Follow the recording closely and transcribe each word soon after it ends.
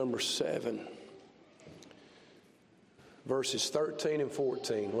Number 7, verses 13 and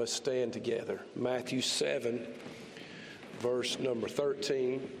 14. Let's stand together. Matthew 7, verse number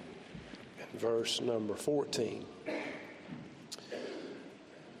 13 and verse number 14.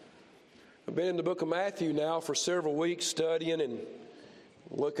 I've been in the book of Matthew now for several weeks studying and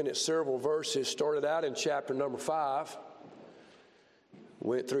looking at several verses. Started out in chapter number 5.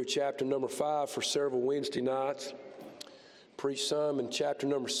 Went through chapter number 5 for several Wednesday nights. Preached some in chapter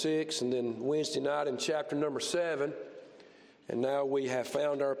number 6, and then Wednesday night in chapter number 7. And now we have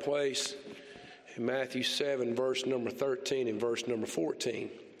found our place in Matthew 7, verse number 13 and verse number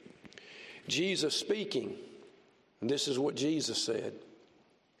 14. Jesus speaking, and this is what Jesus said.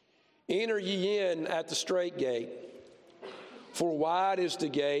 Enter ye in at the strait gate, for wide is the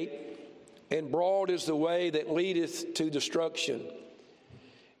gate, and broad is the way that leadeth to destruction,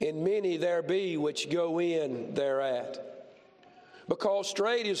 and many there be which go in thereat. Because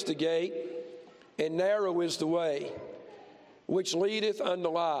strait is the gate, and narrow is the way, which leadeth unto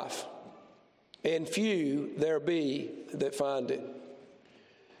life, and few there be that find it.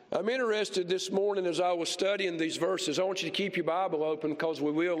 I'm interested this morning as I was studying these verses. I want you to keep your Bible open because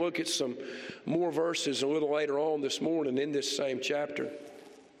we will look at some more verses a little later on this morning in this same chapter.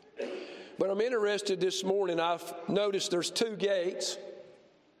 But I'm interested this morning. I've noticed there's 2 gates.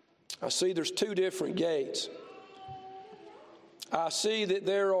 I see there's 2 different gates. I see that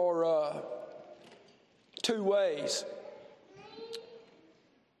there are 2 ways.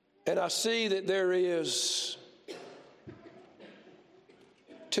 And I see that there is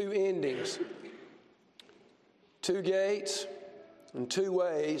 2 endings. 2 gates and 2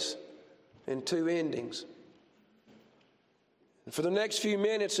 ways and 2 endings. And for the next few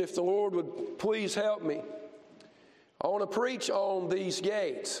minutes, if the Lord would please help me, I want to preach on these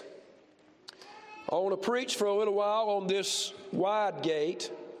gates. I want to preach for a little while on this wide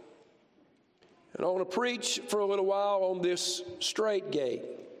gate. And I want to preach for a little while on this strait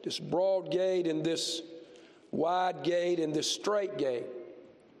gate, this broad gate and this wide gate and this strait gate.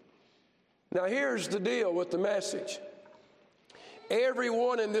 Now here's the deal with the message.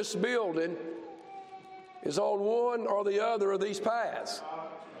 Everyone in this building is on one or the other of these paths.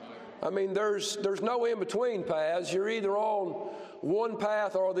 I mean, there's no in-between paths. You're either on one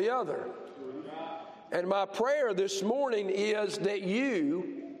path or the other. And my prayer this morning is that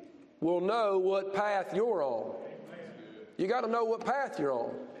you will know what path you're on. You got to know what path you're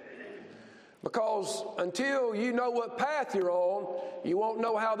on. Because until you know what path you're on, you won't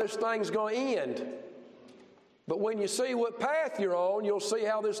know how this thing's going to end. But when you see what path you're on, you'll see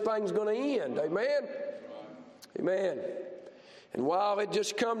how this thing's going to end. Amen? Amen. And while it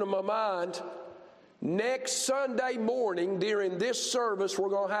just come to my mind, next Sunday morning during this service, we're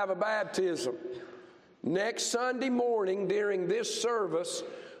going to have a baptism. Next Sunday morning during this service,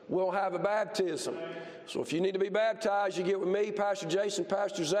 we'll have a baptism. So if you need to be baptized, you get with me, Pastor Jason,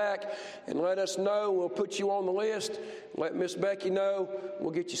 Pastor Zach, and let us know. We'll put you on the list. Let Miss Becky know. We'll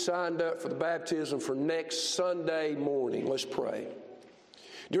get you signed up for the baptism for next Sunday morning. Let's pray.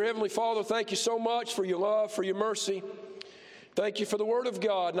 Dear Heavenly Father, thank you so much for your love, for your mercy. Thank you for the Word of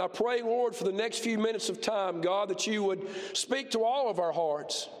God. And I pray, Lord, for the next few minutes of time, God, that you would speak to all of our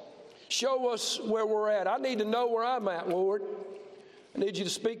hearts. Show us where we're at. I need to know where I'm at, Lord. I need you to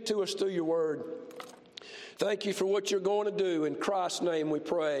speak to us through your word. Thank you for what you're going to do. In Christ's name we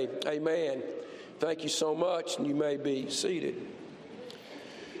pray. Amen. Thank you so much, and you may be seated.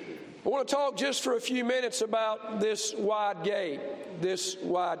 I want to talk just for a few minutes about this wide gate. This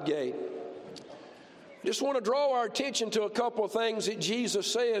wide gate. I just want to draw our attention to a couple of things that Jesus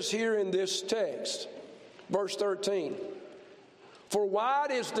says here in this text. Verse 13. For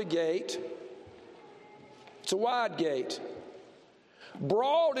wide is the gate. It's a wide gate.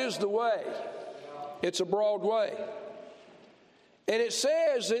 Broad is the way. It's a broad way. And it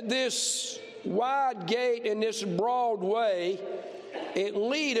says that this wide gate and this broad way, it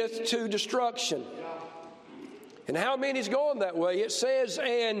leadeth to destruction. And how many's going that way? It says,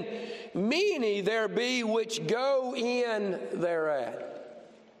 and many there be which go in thereat.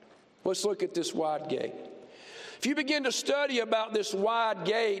 Let's look at this wide gate. If you begin to study about this wide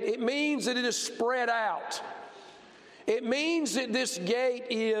gate, it means that it is spread out. It means that this gate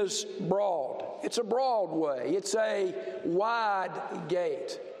is broad. It's a broad way. It's a wide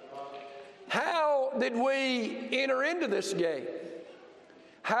gate. How did we enter into this gate?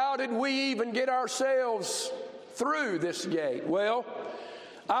 How did we even get ourselves through this gate? Well,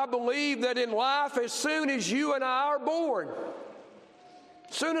 I believe that in life, as soon as you and I are born,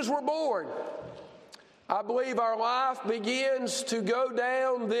 as soon as we're born, I believe our life begins to go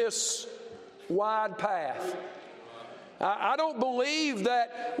down this wide path. I don't believe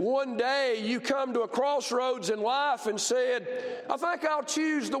that one day you come to a crossroads in life and said, I think I'll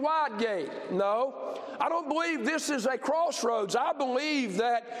choose the wide gate. No, I don't believe this is a crossroads. I believe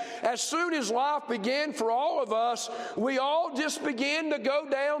that as soon as life began for all of us, we all just began to go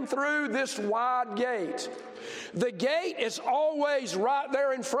down through this wide gate. The gate is always right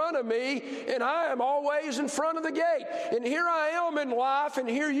there in front of me, and I am always in front of the gate. And here I am in life, and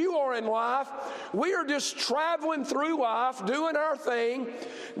here you are in life. We are just traveling through life, doing our thing,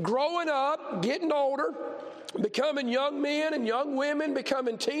 growing up, getting older, becoming young men and young women,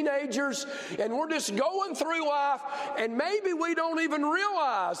 becoming teenagers, and we're just going through life, and maybe we don't even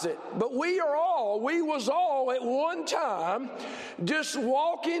realize it, but we was all at one time just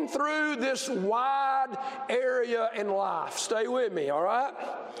walking through this wide area in life. Stay with me, all right?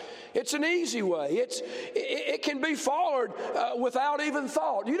 It's an easy way. It can be followed without even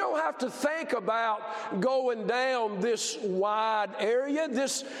thought. You don't have to think about going down this wide area,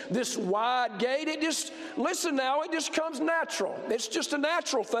 this wide gate. Listen now, it just comes natural. It's just a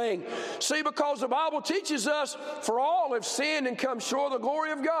natural thing. See, because the Bible teaches us, for all have sinned and come short of the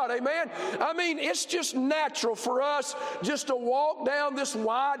glory of God. Amen? I mean, it's just natural for us just to walk down this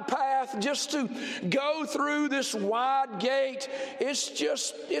wide path, just to go through this wide gate. It's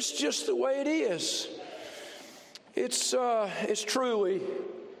just the way it is. It's truly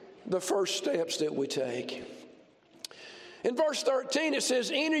the first steps that we take. In verse 13 it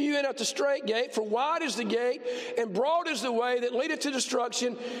says, enter you in at the straight gate, for wide is the gate, and broad is the way that leadeth to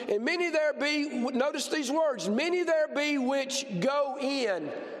destruction, and many there be, notice these words, many there be which go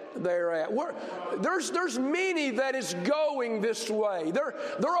in thereat. There's many that is going this way.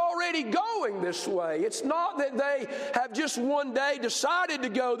 They're already going this way. It's not that they have just one day decided to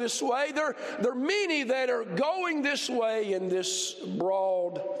go this way. There are many that are going this way in this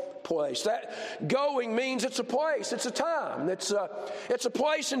broad place. That going means it's a place, it's a time, it's a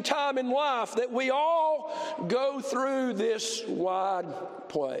place and time in life that we all go through this wide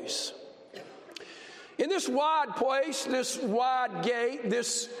place. In this wide place, this wide gate,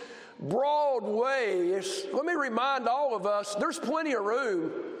 this broad way, let me remind all of us, there's plenty of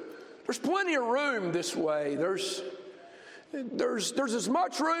room. There's plenty of room this way. There's as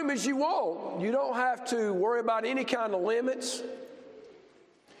much room as you want. You don't have to worry about any kind of limits.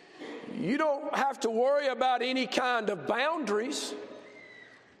 You don't have to worry about any kind of boundaries.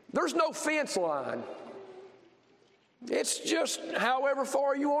 There's no fence line. It's just however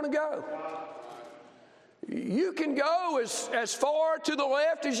far you want to go. You can go as far to the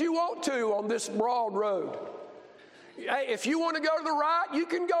left as you want to on this broad road. Hey, if you want to go to the right, you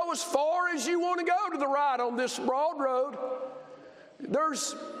can go as far as you want to go to the right on this broad road.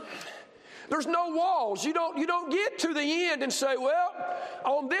 There's no walls. You don't get to the end and say, well,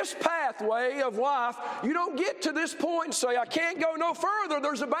 on this pathway of life, you don't get to this point and say, I can't go no further.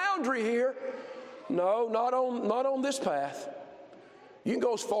 There's a boundary here. No, not on this path. You can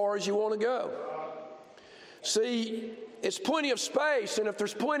go as far as you want to go. See, it's plenty of space, and if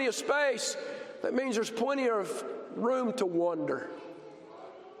there's plenty of space, that means there's plenty of room to wander.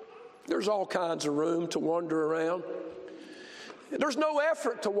 There's all kinds of room to wander around. There's no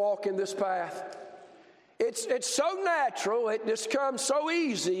effort to walk in this path. It's so natural. It just comes so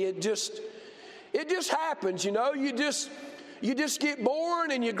easy. It just happens, you know. You just get born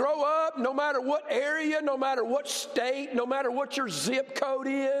and you grow up, no matter what area, no matter what state, no matter what your zip code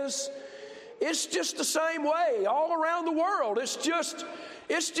is. It's just the same way all around the world. It's just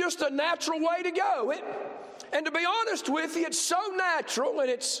a natural way to go. And to be honest with you, it's so natural and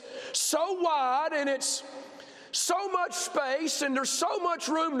it's so wide and it's so much space and there's so much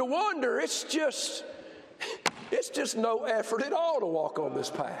room to wander. It's just no effort at all to walk on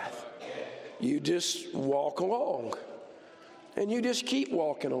this path. You just walk along and you just keep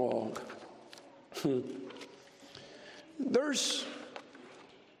walking along. There's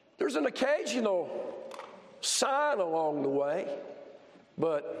an occasional sign along the way,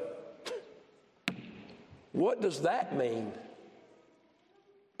 but what does that mean?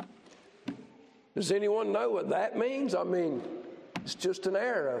 Does anyone know what that means? I mean, it's just an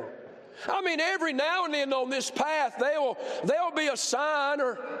arrow. I mean, every now and then on this path, there'll be a sign,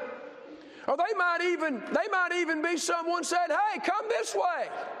 or they might even be someone said, "Hey, come this way."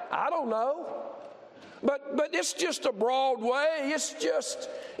 I don't know. But it's just a broad way. It's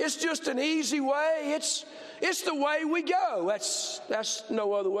just an easy way. It's the way we go. That's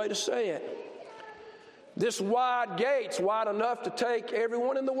no other way to say it. This wide gate's wide enough to take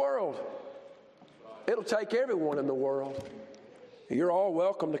everyone in the world. It'll take everyone in the world. You're all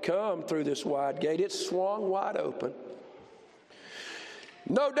welcome to come through this wide gate. It's swung wide open.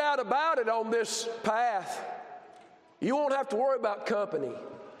 No doubt about it, on this path, You won't have to worry about company,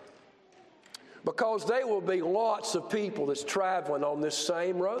 because there will be lots of people that's traveling on this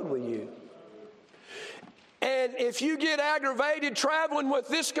same road with you. And if you get aggravated traveling with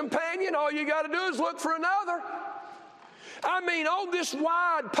this companion, all you got to do is look for another. I mean, on this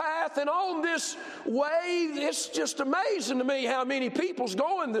wide path and on this way, it's just amazing to me how many people's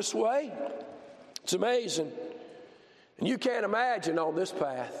going this way. It's amazing. And you can't imagine on this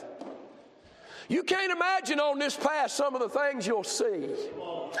path. You can't imagine on this path some of the things you'll see.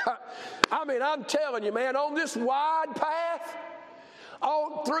 I mean, I'm telling you, man, on this wide path,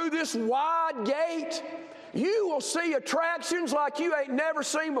 on through this wide gate, you will see attractions like you ain't never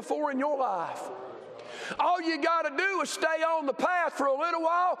seen before in your life. All you got to do is stay on the path for a little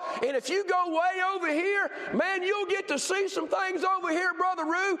while, and if you go way over here, man, you'll get to see some things over here, Brother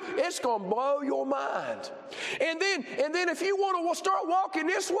Rue. It's going to blow your mind. And then if you want to start walking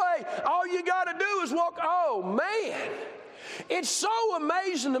this way, all you got to do is walk. Oh, man. It's so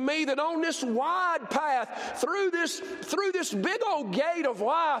amazing to me that on this wide path, through this big old gate of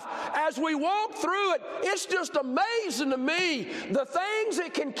life, as we walk through it, it's just amazing to me the things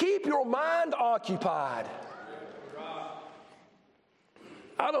that can keep your mind occupied.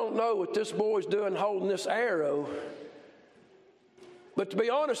 I don't know what this boy's doing holding this arrow, but to be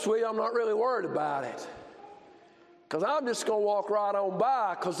honest with you, I'm not really worried about it. Because I'm just going to walk right on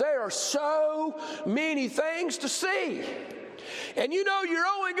by, because there are so many things to see. And you know you're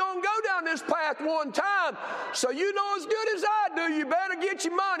only going to go down this path one time, so you know as good as I do, you better get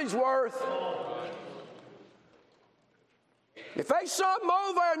your money's worth. If there's something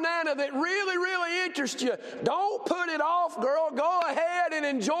over there, Nana, that really, really interests you, don't put it off, girl. Go ahead and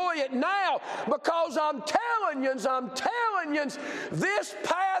enjoy it now, because I'm telling you, this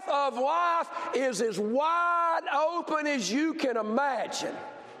path of life is as wide open as you can imagine.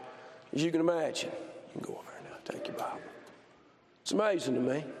 As you can imagine. You can go over there now. Take your Bible. It's amazing to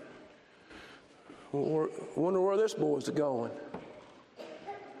me. I wonder where this boy's going.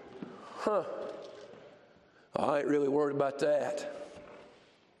 Huh. I ain't really worried about that.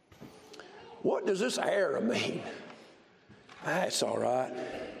 What does this arrow mean? That's all right.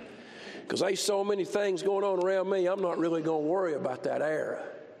 Because there's so many things going on around me, I'm not really going to worry about that arrow.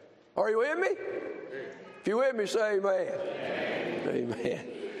 Are you with me? If you're with me, say amen. Amen. Amen.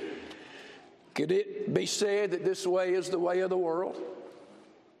 Could it be said that this way is the way of the world?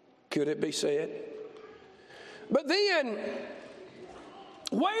 Could it be said? But then,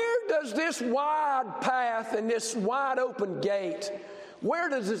 where does this wide path and this wide open gate, where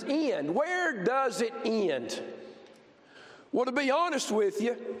does this end? Where does it end? Well, to be honest with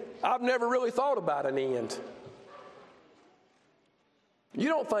you, I've never really thought about an end. You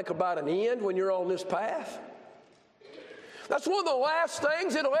don't think about an end when you're on this path. That's one of the last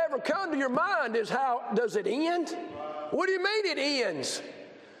things that'll ever come to your mind is how does it end? What do you mean it ends?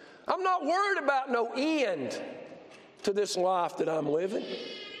 I'm not worried about no end to this life that I'm living.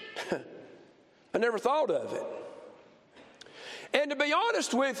 I never thought of it. And to be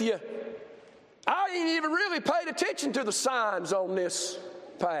honest with you, I ain't even really paid attention to the signs on this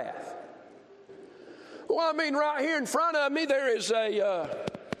path. Well, I mean, right here in front of me, there is a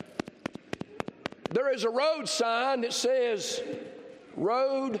road sign that says,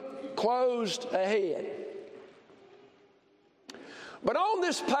 "Road closed ahead." But on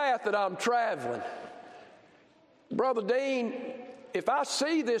this path that I'm traveling, Brother Dean, if I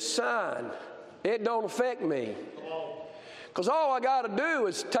see this sign, it don't affect me. Because all I got to do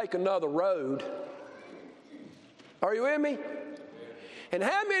is take another road. Are you with me? And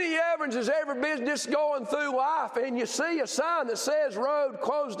how many Evans has ever been just going through life and you see a sign that says road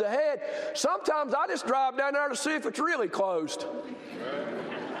closed ahead? Sometimes I just drive down there to see if it's really closed.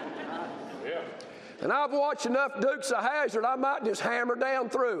 Yeah. And I've watched enough Dukes of Hazzard, I might just hammer down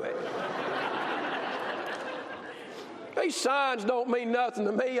through it. These signs don't mean nothing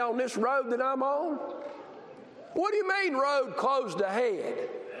to me on this road that I'm on. What do you mean road closed ahead?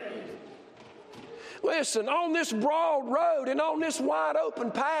 Listen, on this broad road and on this wide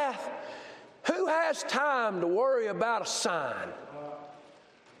open path, who has time to worry about a sign?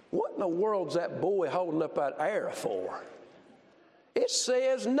 What in the world's that boy holding up that arrow for? It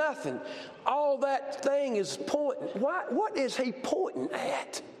says nothing. All that thing is pointing. What is he pointing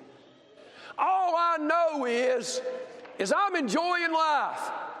at? All I know is I'm enjoying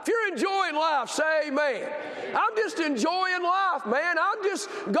life. If you're enjoying life, say amen. I'm just enjoying life, man. I'm just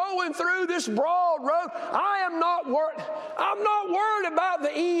going through this broad road. I'm not worried about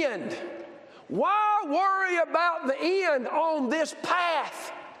the end. Why worry about the end on this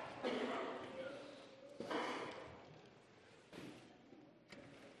path?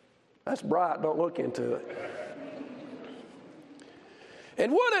 That's bright. Don't look into it.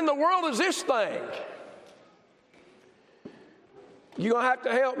 And what in the world is this thing? You're going to have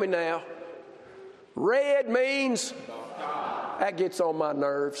to help me now. Red means, that gets on my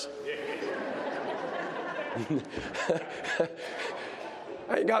nerves.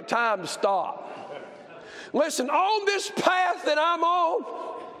 I ain't got time to stop. Listen, on this path that I'm on,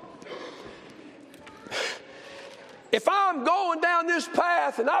 if I'm going down this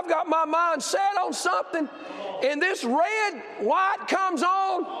path and I've got my mind set on something and this red light comes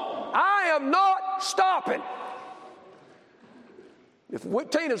on, I am not stopping. If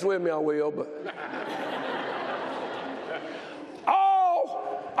Tina's with me, I will, but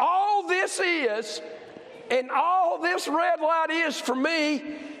all this is, and all this red light is for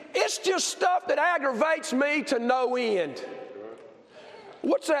me, it's just stuff that aggravates me to no end.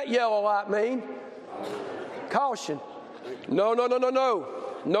 What's that yellow light mean? Caution. No.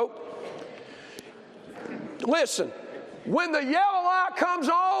 Nope. Listen, when the yellow light comes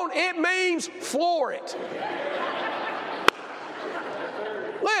on, it means floor it.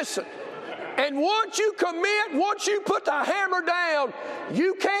 Listen, and once you commit, once you put the hammer down,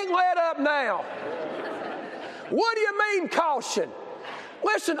 you can't let up now. What do you mean, caution?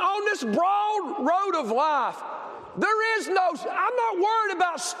 Listen, on this broad road of life, I'm not worried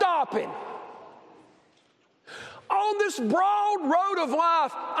about stopping. On this broad road of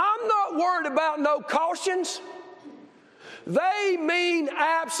life, I'm not worried about no cautions. They mean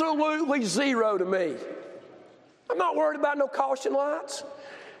absolutely zero to me. I'm not worried about no caution lights.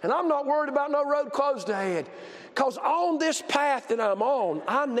 And I'm not worried about no road closed ahead. Because on this path that I'm on,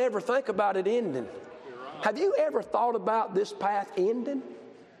 I never think about it ending. Have you ever thought about this path ending?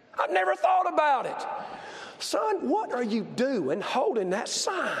 I've never thought about it. Son, what are you doing holding that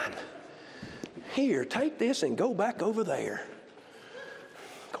sign? Here, take this and go back over there.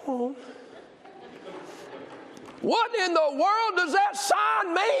 Go on. What in the world does that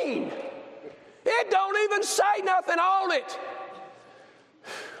sign mean? It don't even say nothing on it.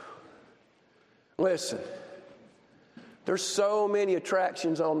 Listen, there's so many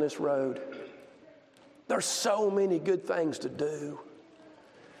attractions on this road. There's so many good things to do.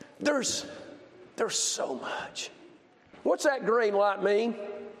 There's so much. What's that green light mean?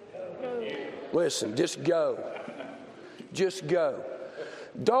 Listen, just go. Just go.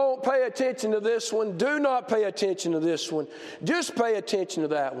 Don't pay attention to this one. Do not pay attention to this one. Just pay attention to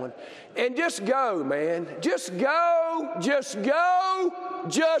that one. And just go, man. Just go. Just go.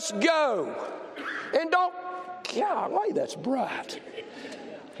 Just go. And don't, golly, that's bright.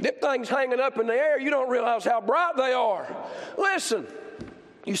 Them things hanging up in the air, you don't realize how bright they are. Listen,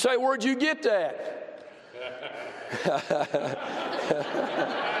 you say, where'd you get that?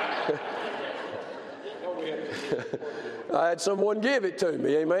 I had someone give it to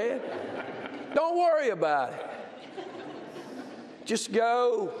me, amen? Don't worry about it. Just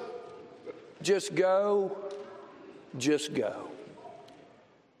go. Just go. Just go.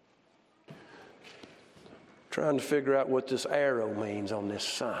 Trying to figure out what this arrow means on this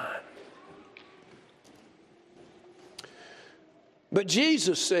sign. But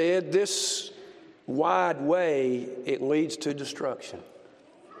Jesus said this wide way, it leads to destruction.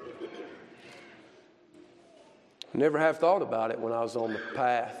 Never have thought about it when I was on the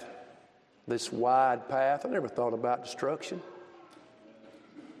path, this wide path. I never thought about destruction.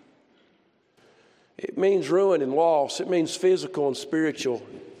 It means ruin and loss. It means physical and spiritual,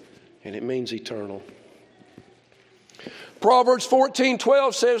 and it means eternal. Proverbs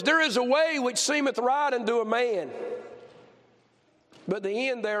 14:12 says, there is a way which seemeth right unto a man, but the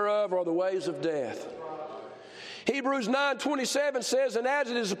end thereof are the ways of death. Hebrews 9:27 says, and as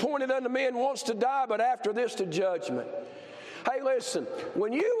it is appointed unto men once to die, but after this to judgment. Hey, listen,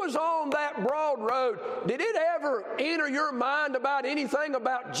 when you was on that broad road, did it ever enter your mind about anything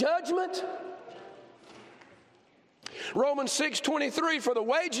about judgment? Romans 6:23, for the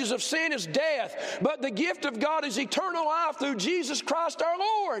wages of sin is death, but the gift of God is eternal life through Jesus Christ our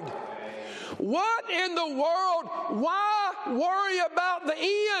Lord. What in the world? Why worry about the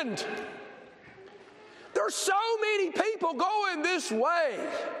end? There's so many people going this way.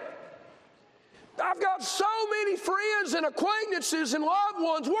 I've got so many friends and acquaintances and loved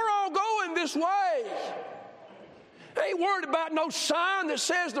ones. We're all going this way. I ain't worried about no sign that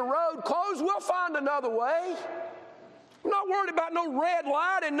says the road closed. We'll find another way. I'm not worried about no red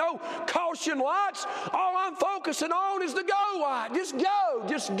light and no caution lights. All I'm focusing on is the go light. Just go,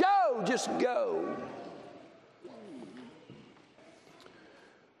 just go, just go.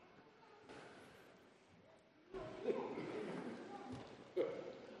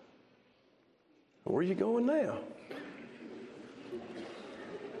 Where are you going now?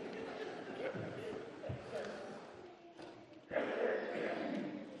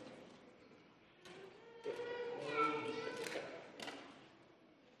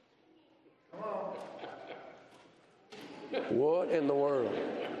 What in the world?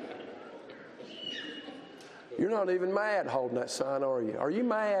 You're not even mad holding that sign, are you? Are you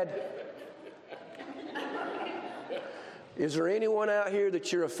mad? Is there anyone out here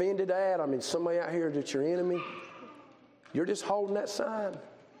that you're offended at? I mean, somebody out here that's your enemy? You're just holding that sign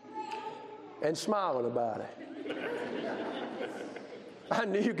and smiling about it. I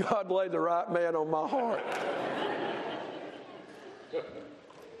knew God laid the right man on my heart.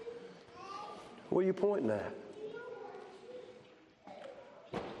 What are you pointing at?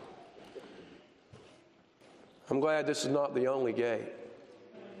 I'm glad this is not the only gate.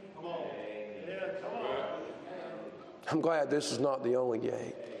 I'm glad this is not the only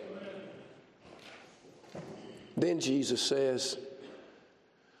gate. Then Jesus says,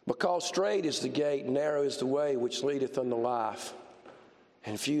 because straight is the gate, narrow is the way which leadeth unto life,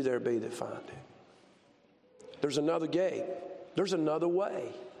 and few there be that find it. There's another gate. There's another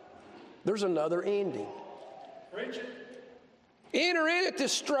way. There's another ending. Preach it. Enter in at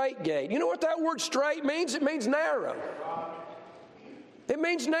this straight gate. You know what that word straight means? It means narrow. It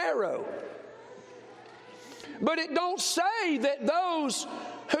means narrow. But it don't say that those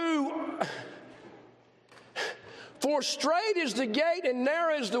who... For straight is the gate and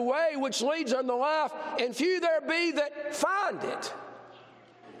narrow is the way which leads unto life, and few there be that find it.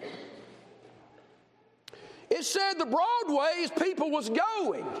 It said the broad ways people was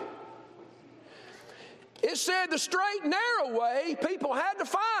going. It said the straight, narrow way, people had to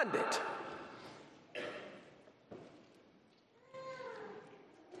find it.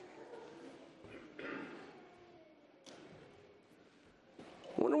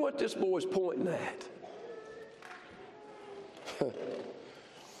 I wonder what this boy's pointing at.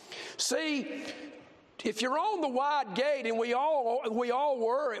 See, if you're on the wide gate, and we all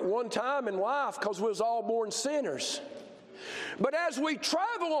were at one time in life because we was all born sinners. But as we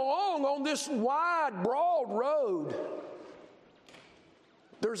travel along on this wide, broad road,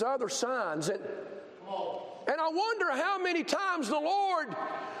 there's other signs. And I wonder how many times the Lord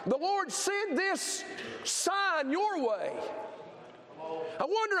sent this sign your way. I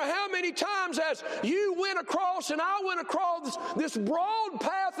wonder how many times as you went across and I went across this broad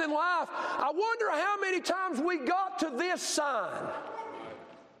path in life, I wonder how many times we got to this sign.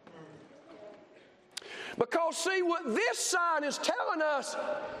 Because see, what this sign is telling us,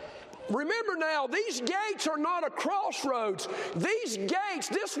 remember now, these gates are not a crossroads. These gates,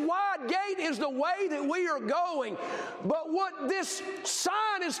 this wide gate is the way that we are going. But what this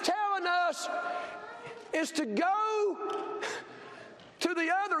sign is telling us is to go to the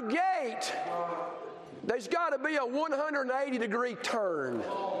other gate. There's got to be a 180-degree turn.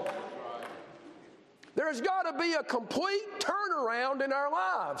 There's got to be a complete turnaround in our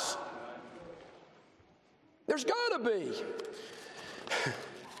lives. There's got to be.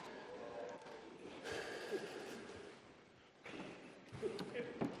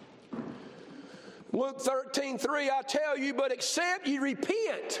 Luke 13:3, I tell you, but except ye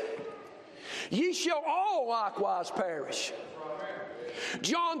repent, ye shall all likewise perish.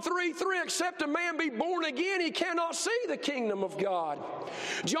 John 3:3, except a man be born again, he cannot see the kingdom of God.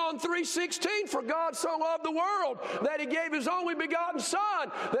 John 3:16, for God so loved the world that he gave his only begotten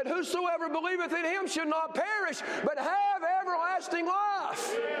Son, that whosoever believeth in him should not perish, but have everlasting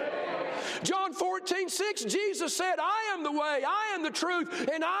life. John 14:6, Jesus said, I am the way, I am the truth,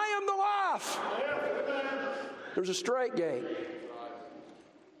 and I am the life. There's a straight gate.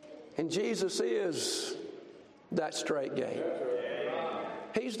 And Jesus is that straight gate.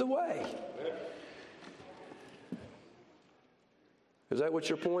 He's the way. Is that what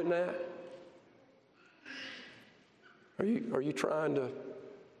you're pointing at? Are you trying to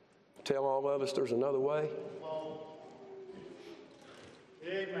tell all of us there's another way?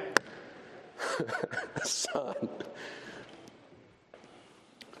 Amen. Son.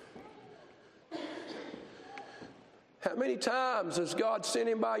 How many times has God sent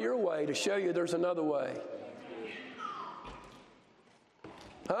him by your way to show you there's another way?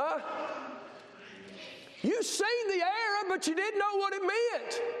 Huh? You seen the error, but you didn't know what it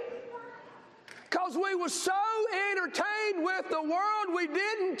meant. Because we were so entertained with the world, we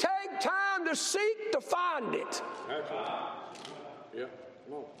didn't take time to seek to find it. Yeah.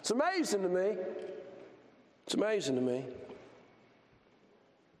 It's amazing to me. It's amazing to me.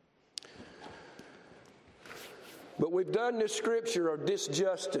 But we've done this scripture a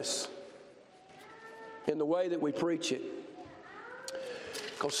disjustice in the way that we preach it.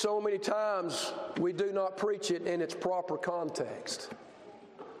 Because so many times we do not preach it in its proper context.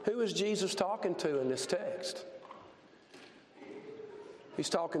 Who is Jesus talking to in this text? He's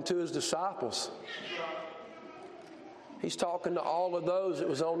talking to his disciples. He's talking to all of those that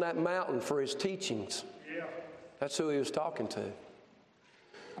was on that mountain for his teachings. That's who he was talking to.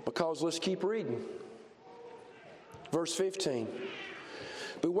 Because let's keep reading. Verse 15.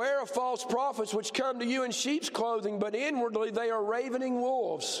 Beware of false prophets which come to you in sheep's clothing, but inwardly they are ravening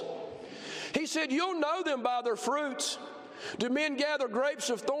wolves. He said, you'll know them by their fruits. Do men gather grapes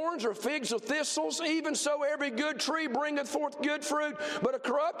of thorns or figs of thistles? Even so every good tree bringeth forth good fruit, but a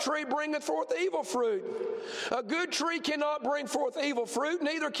corrupt tree bringeth forth evil fruit. A good tree cannot bring forth evil fruit,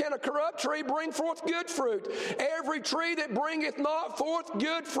 neither can a corrupt tree bring forth good fruit. Every tree that bringeth not forth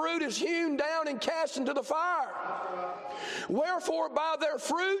good fruit is hewn down and cast into the fire. Wherefore by their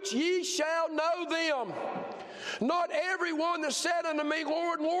fruits ye shall know them. Not every one that said unto me,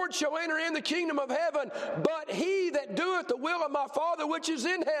 Lord, Lord, shall enter in the kingdom of heaven, but he that doeth the will of my Father which is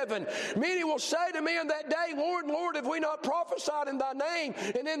in heaven. Many will say to me in that day, Lord, Lord, have we not prophesied in thy name,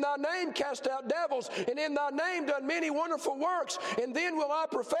 and in thy name cast out devils, and in thy name done many wonderful works? And then will I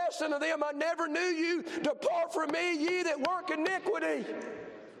profess unto them, I never knew you. Depart from me, ye that work iniquity.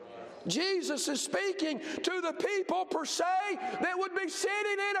 Jesus is speaking to the people, per se, that would be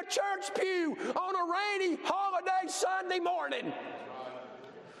sitting in a church pew on a rainy holiday Sunday morning.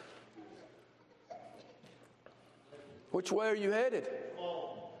 Which way are you headed?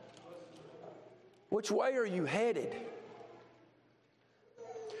 Which way are you headed?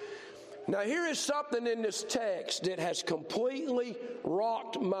 Now, here is something in this text that has completely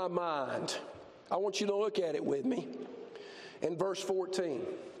rocked my mind. I want you to look at it with me. In verse 14.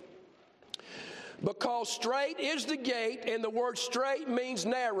 Because straight is the gate, and the word straight means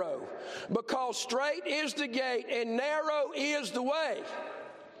narrow. Because straight is the gate, and narrow is the way.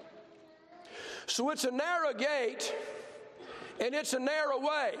 So it's a narrow gate, and it's a narrow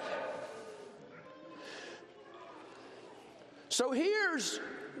way. So here's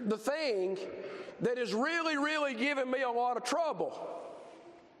the thing that is really, really giving me a lot of trouble.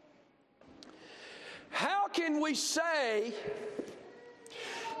 How can we say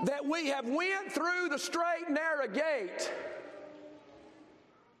that we have went through the straight and narrow gate,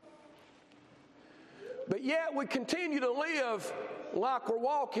 but yet we continue to live like we're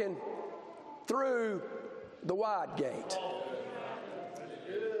walking through the wide gate?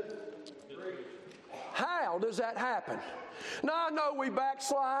 How does that happen? Now, I know we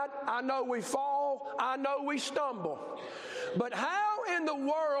backslide, I know we fall, I know we stumble. But how in the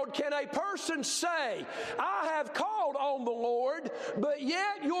world can a person say, I have called on the Lord, but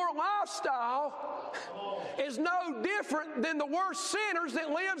yet your lifestyle is no different than the worst sinners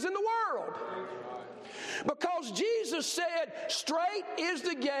that lives in the world? Because Jesus said, straight is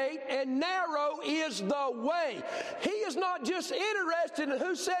the gate and narrow is the way. He is not just interested in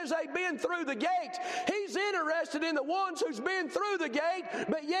who says they've been through the gate. He's interested in the ones who's been through the gate,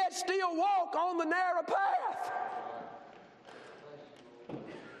 but yet still walk on the narrow path.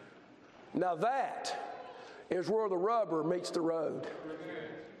 Now that is where the rubber meets the road.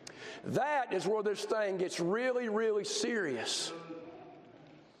 That is where this thing gets really, really serious.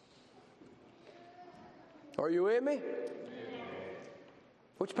 Are you with me?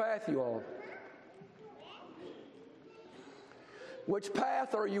 Which path are you on? Which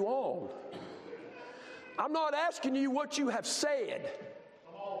path are you on? I'm not asking you what you have said.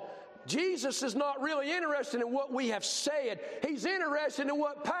 Jesus is not really interested in what we have said. He's interested in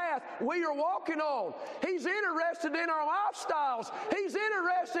what path we are walking on. He's interested in our lifestyles. He's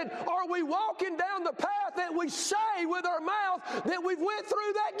interested, are we walking down the path that we say with our mouth that we've went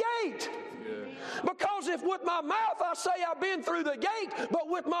through that gate? Yeah. Because if with my mouth I say I've been through the gate, but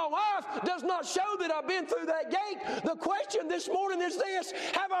with my life does not show that I've been through that gate, the question this morning is this: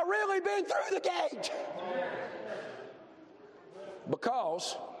 have I really been through the gate?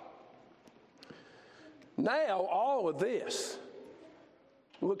 Because now all of this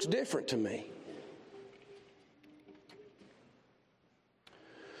looks different to me.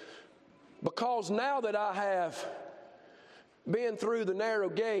 Because now that I have been through the narrow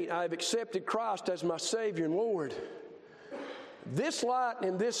gate, I have accepted Christ as my Savior and Lord. This light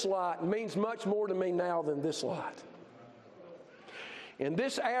and this light means much more to me now than this light. And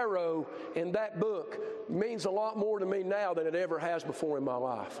this arrow in that book means a lot more to me now than it ever has before in my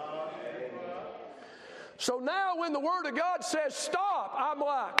life. So now when the Word of God says stop, I'm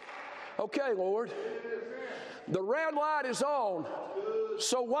like, okay, Lord, the red light is on,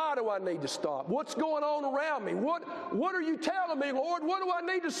 so why do I need to stop? What's going on around me? What are you telling me, Lord? What do I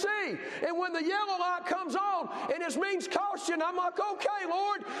need to see? And when the yellow light comes on and it means caution, I'm like, okay,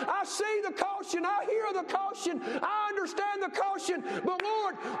 Lord, I see the caution, I hear the caution, I understand the caution, but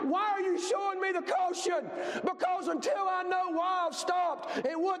Lord, why are you showing me the caution? Because until I know why I've stopped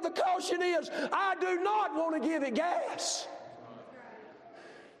and what the caution is, I do not want to give it gas.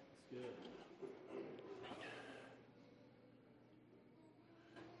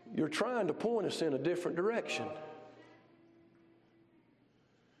 You're trying to point us in a different direction.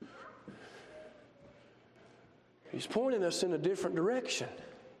 He's pointing us in a different direction.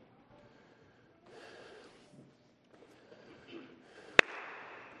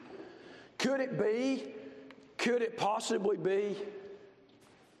 Could it possibly be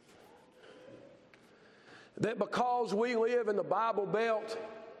that because we live in the Bible Belt,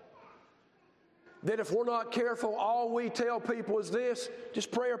 that if we're not careful, all we tell people is this: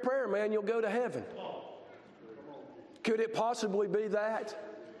 just pray a prayer, man, you'll go to heaven? Could it possibly be that?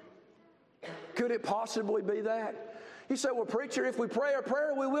 Could it possibly be that? You say, well, preacher, if we pray a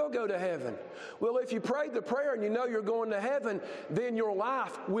prayer, we will go to heaven. Well, if you prayed the prayer and you know you're going to heaven, then your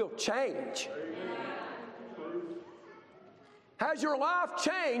life will change. Has your life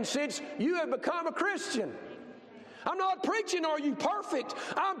changed since you have become a Christian? I'm not preaching, are you perfect?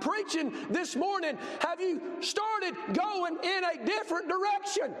 I'm preaching this morning, have you started going in a different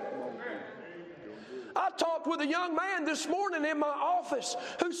direction? I talked with a young man this morning in my office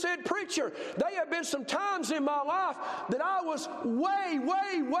who said, preacher, there have been some times in my life that I was way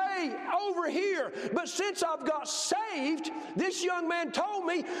over here. But since I've got saved, this young man told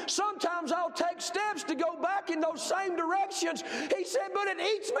me, sometimes I'll take steps to go back in those same directions. He said, but it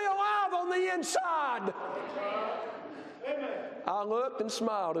eats me alive on the inside. I looked and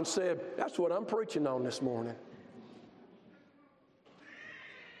smiled and said, that's what I'm preaching on this morning.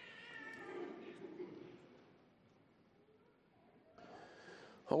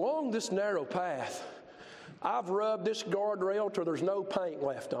 Along this narrow path, I've rubbed this guardrail till there's no paint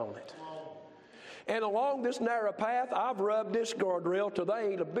left on it. And along this narrow path, I've rubbed this guardrail till there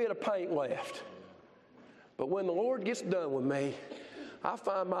ain't a bit of paint left. But when the Lord gets done with me, I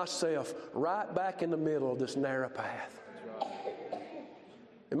find myself right back in the middle of this narrow path.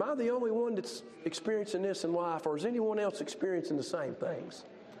 Am I the only one that's experiencing this in life, or is anyone else experiencing the same things?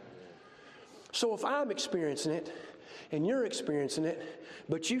 So if I'm experiencing it, and you're experiencing it,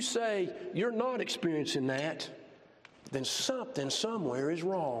 but you say you're not experiencing that, then something somewhere is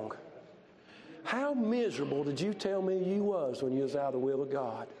wrong. How miserable did you tell me you was when you was out of the will of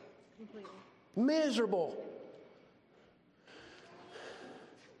God? Completely. Miserable.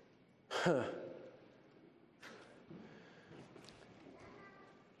 Huh.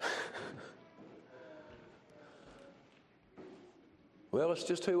 Well, it's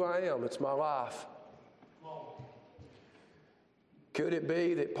just who I am. It's my life. Could it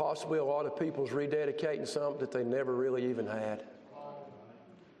be that possibly a lot of people's rededicating something that they never really even had?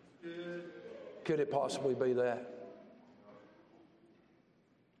 Could it possibly be that?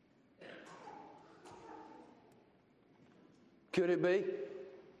 Could it be?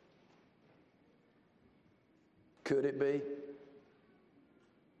 Could it be?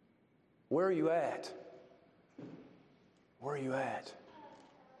 Where are you at? Where are you at?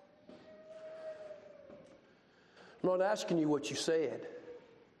 I'm not asking you what you said.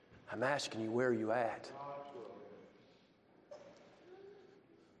 I'm asking you, where are you at?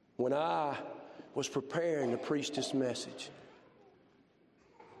 When I was preparing to preach this message,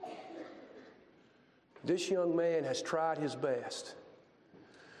 this young man has tried his best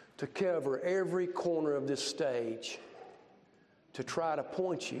to cover every corner of this stage to try to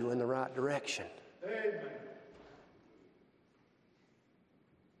point you in the right direction. Amen.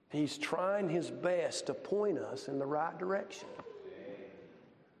 He's trying his best to point us in the right direction.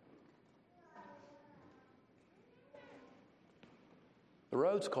 The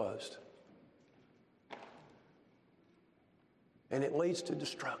road's closed. And it leads to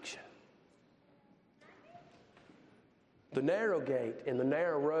destruction. The narrow gate and the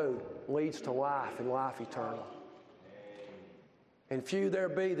narrow road leads to life and life eternal. And few there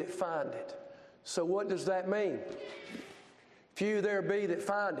be that find it. So what does that mean? Few there be that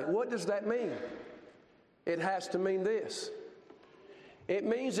find it. What does that mean? It has to mean this. It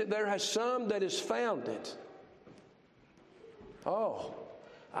means that there has some that has found it. Oh,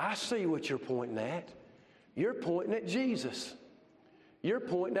 I see what you're pointing at. You're pointing at Jesus. You're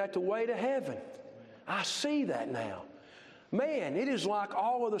pointing at the way to heaven. I see that now. Man, it is like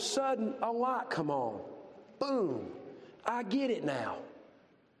all of a sudden a light come on. Boom. I get it now.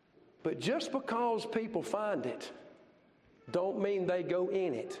 But just because people find it, don't mean they go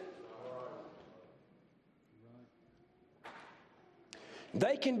in it.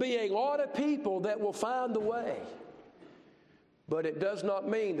 They can be a lot of people that will find the way, but it does not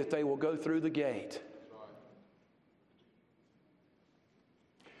mean that they will go through the gate.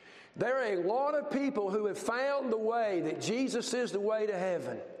 There are a lot of people who have found the way, that Jesus is the way to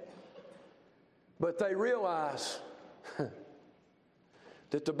heaven, but they realize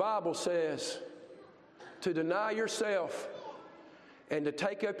that the Bible says to deny yourself and to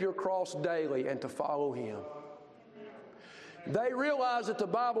take up your cross daily and to follow Him. They realize that the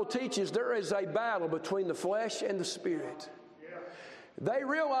Bible teaches there is a battle between the flesh and the spirit. They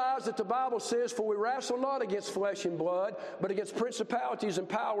realize that the Bible says, for we wrestle not against flesh and blood, but against principalities and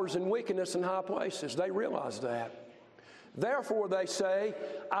powers and wickedness in high places. They realize that. Therefore they say,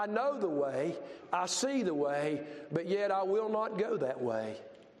 I know the way, I see the way, but yet I will not go that way.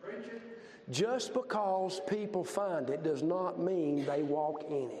 Just because people find it does not mean they walk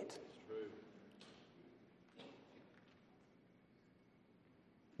in it.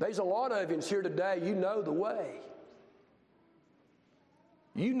 There's a lot of you here today, you know the way.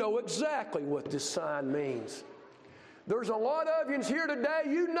 You know exactly what this sign means. There's a lot of you here today,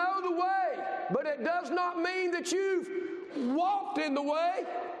 you know the way, but it does not mean that you've walked in the way,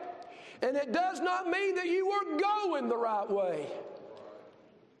 and it does not mean that you are going the right way.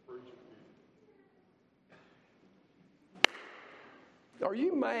 Are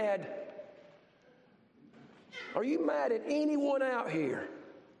you mad? Are you mad at anyone out here?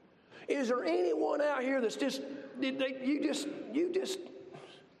 Is there anyone out here that's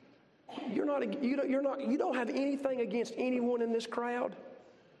you don't have anything against anyone in this crowd?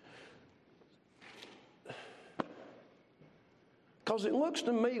 Because it looks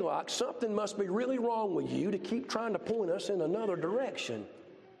to me like something must be really wrong with you to keep trying to point us in another direction.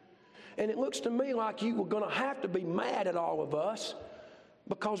 And it looks to me like you were going to have to be mad at all of us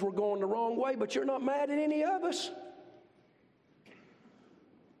because we're going the wrong way, but you're not mad at any of us.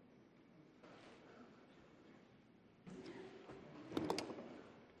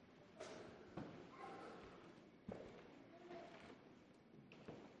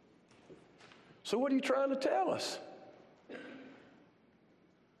 So what are you trying to tell us?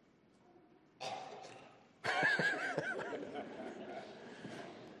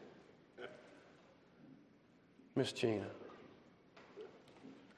 Miss Gina.